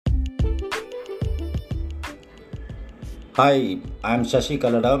Hi, I'm Shashi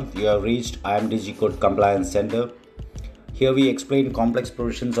Kalada. You have reached IMDG Code Compliance Center. Here we explain complex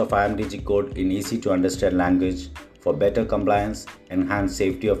provisions of IMDG code in easy to understand language for better compliance, enhanced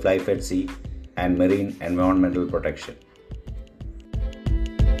safety of life at sea, and marine environmental protection.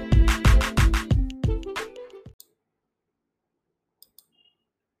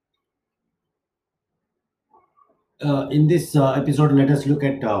 In this episode, let us look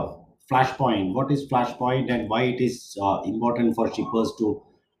at Flashpoint. What is Flashpoint and why it is important for shippers to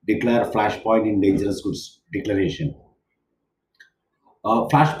declare Flashpoint in dangerous goods declaration.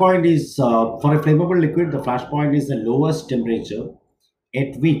 Flashpoint is for a flammable liquid. The flashpoint is the lowest temperature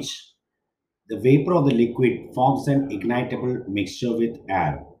at which the vapor of the liquid forms an ignitable mixture with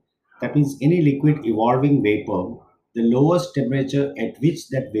air. That means any liquid evolving vapor, the lowest temperature at which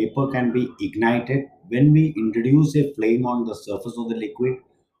that vapor can be ignited when we introduce a flame on the surface of the liquid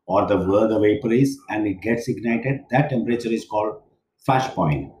or the where the vapor is and it gets ignited, that temperature is called flash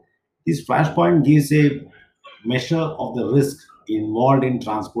point. This flash point gives a measure of the risk involved in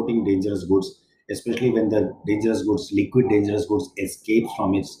transporting dangerous goods, especially when the dangerous goods, liquid dangerous goods, escapes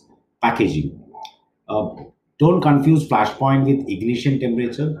from its packaging. Uh, don't confuse flashpoint with ignition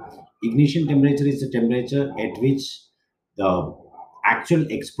temperature. Ignition temperature is the temperature at which the actual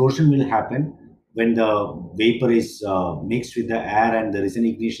explosion will happen when the vapor is mixed with the air and there is an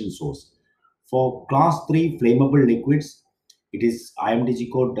ignition source. For class 3 flammable liquids, it is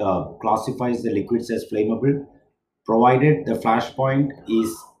IMDG code classifies the liquids as flammable provided the flash point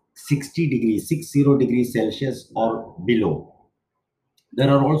is 60 degrees, 60 degrees Celsius or below. There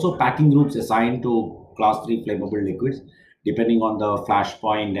are also packing groups assigned to class 3 flammable liquids depending on the flash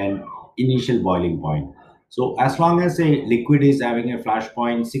point and initial boiling point. So as long as a liquid is having a flash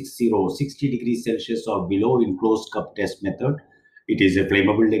point 60 degrees Celsius or below in closed cup test method, it is a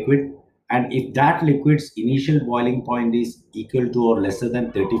flammable liquid. And if that liquid's initial boiling point is equal to or lesser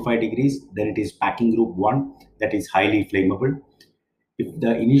than 35 degrees, then it is packing group 1, that is highly flammable. If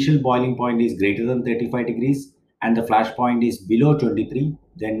the initial boiling point is greater than 35 degrees and the flash point is below 23,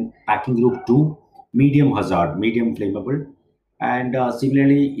 then packing group 2, medium hazard, medium flammable. And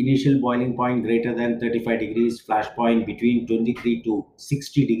similarly, initial boiling point greater than 35 degrees, flash point between 23 to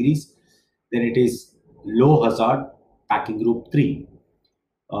 60 degrees, then it is low hazard, packing group 3.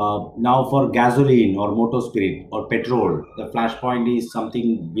 Now for gasoline or motor spirit or petrol, the flash point is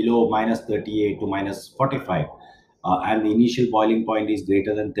something below minus 38 to minus 45. And the initial boiling point is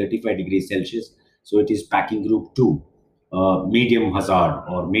greater than 35 degrees Celsius. So it is packing group 2, medium hazard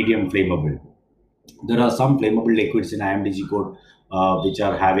or medium flammable. There are some flammable liquids in IMDG code which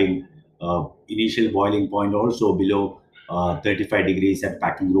are having initial boiling point also below 35 degrees at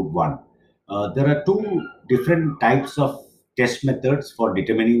packing group 1. There are two different types of test methods for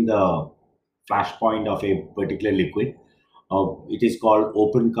determining the flash point of a particular liquid. It is called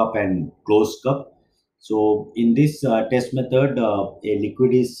open cup and closed cup. So in this test method, a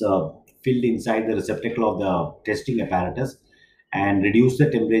liquid is filled inside the receptacle of the testing apparatus and reduce the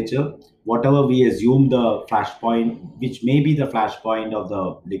temperature. Whatever we assume the flash point, which may be the flash point of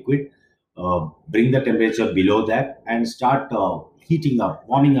the liquid, bring the temperature below that and start heating up,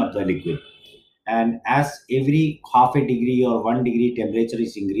 warming up the liquid. And as every half a degree or 1 degree temperature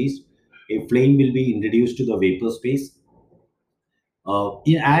is increased, a flame will be introduced to the vapor space.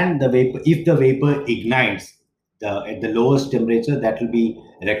 And the vapor, if the vapor ignites at the lowest temperature, that will be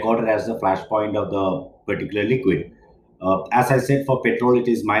recorded as the flash point of the particular liquid. As I said, for petrol, it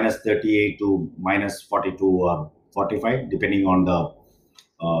is minus 38 to minus 42 or 45, depending on the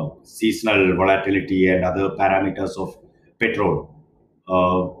seasonal volatility and other parameters of petrol.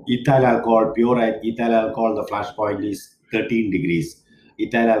 Ethyl alcohol, pure ethyl alcohol, the flash point is 13 degrees.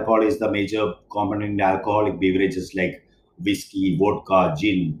 Ethyl alcohol is the major component in alcoholic beverages like whiskey, vodka,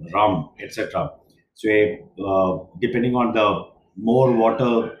 gin, rum, etc. So, depending on the more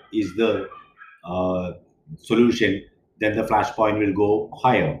water is the uh, solution, then the flash point will go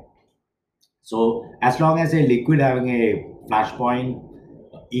higher. So as long as a liquid having a flash point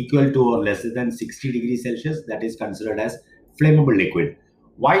equal to or lesser than 60 degrees Celsius, that is considered as flammable liquid.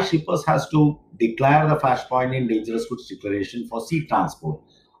 Why shippers has to declare the flash point in dangerous goods declaration for sea transport?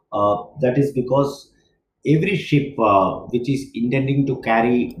 That is because every ship which is intending to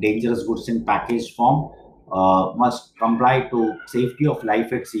carry dangerous goods in packaged form must comply to safety of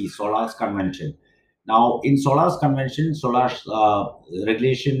life at sea, SOLAS convention. Now, in SOLAS convention, SOLAS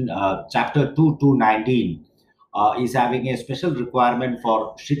regulation chapter 2 to 19 is having a special requirement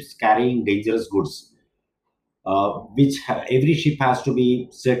for ships carrying dangerous goods, every ship has to be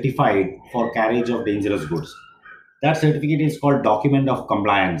certified for carriage of dangerous goods. That certificate is called document of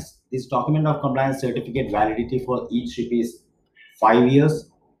compliance. This document of compliance certificate validity for each ship is 5 years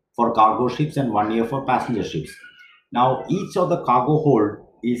for cargo ships and 1 year for passenger ships. Now, each of the cargo hold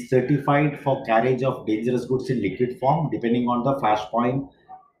is certified for carriage of dangerous goods in liquid form depending on the flash point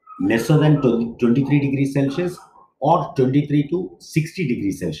lesser than 23 degrees Celsius or 23 to 60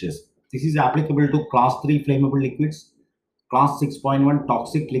 degrees Celsius. This is applicable to class 3 flammable liquids, class 6.1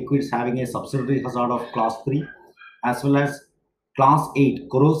 toxic liquids having a subsidiary hazard of class 3, as well as class 8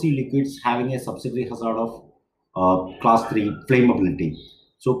 corrosive liquids having a subsidiary hazard of class 3 flammability.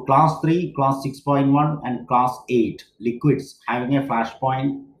 So class 3, class 6.1 and class 8 liquids having a flash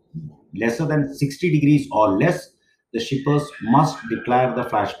point lesser than 60 degrees or less, the shippers must declare the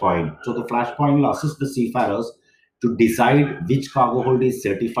flash point. So the flash point will assist the seafarers to decide which cargo hold is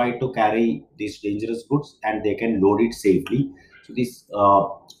certified to carry these dangerous goods and they can load it safely. So these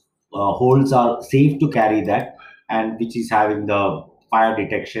holds are safe to carry that, and which is having the fire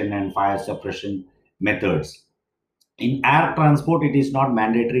detection and fire suppression methods. In air transport, it is not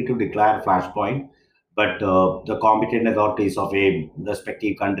mandatory to declare flashpoint, but the competent authorities of a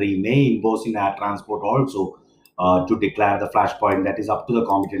respective country may impose in air transport also to declare the flashpoint. That is up to the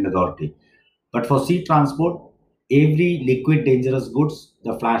competent authority. But for sea transport, every liquid dangerous goods,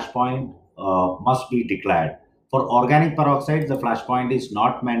 the flashpoint must be declared. For organic peroxides, the flashpoint is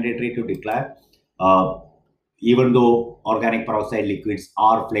not mandatory to declare. Uh, Even though organic peroxide liquids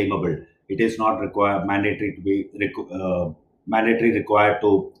are flammable, it is not required mandatory to be mandatory required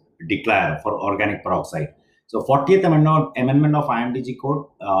to declare for organic peroxide. So 40th amendment of IMDG code,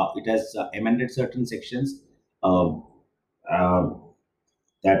 it has amended certain sections. Uh, uh,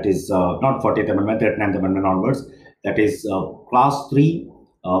 that is not 40th amendment, 39th amendment onwards. That is class 3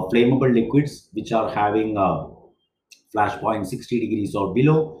 flammable liquids which are having flash point 60 degrees or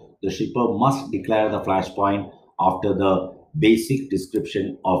below, the shipper must declare the flash point after the basic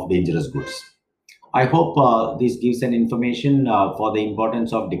description of dangerous goods. I hope this gives an information for the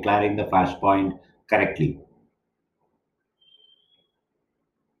importance of declaring the flash point correctly.